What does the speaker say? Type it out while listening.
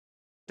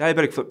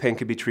Diabetic foot pain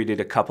can be treated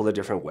a couple of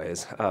different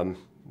ways.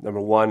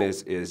 Number one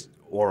is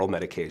oral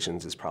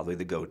medications is probably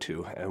the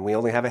go-to, and we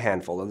only have a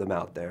handful of them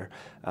out there.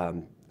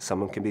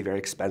 Some of them can be very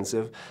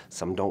expensive,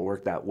 some don't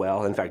work that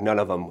well. In fact, none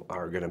of them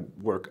are going to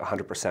work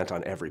 100%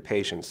 on every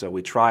patient, so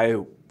we try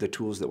the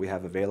tools that we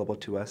have available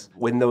to us.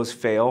 When those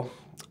fail,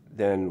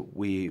 then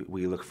we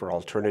look for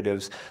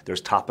alternatives. There's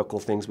topical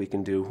things we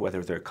can do,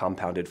 whether they're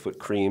compounded foot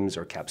creams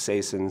or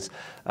capsaicins.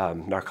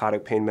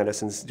 Narcotic pain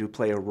medicines do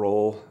play a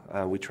role.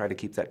 We try to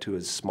keep that to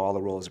as small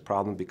a role as a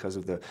problem because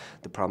of the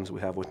problems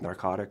we have with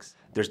narcotics.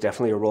 There's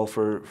definitely a role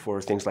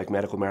for things like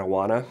medical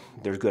marijuana.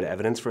 There's good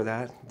evidence for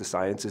that. The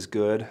science is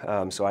good,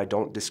 so I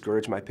don't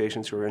discourage my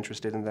patients who are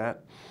interested in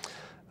that.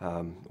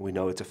 We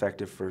know it's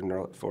effective for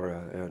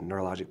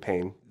neurologic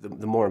pain.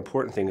 The more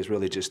important thing is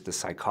really just the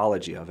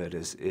psychology of it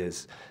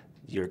is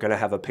you're going to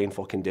have a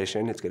painful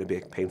condition, it's going to be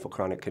a painful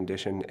chronic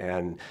condition,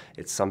 and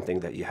it's something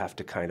that you have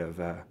to kind of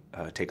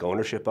take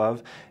ownership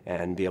of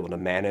and be able to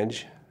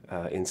manage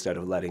instead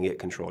of letting it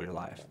control your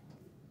life.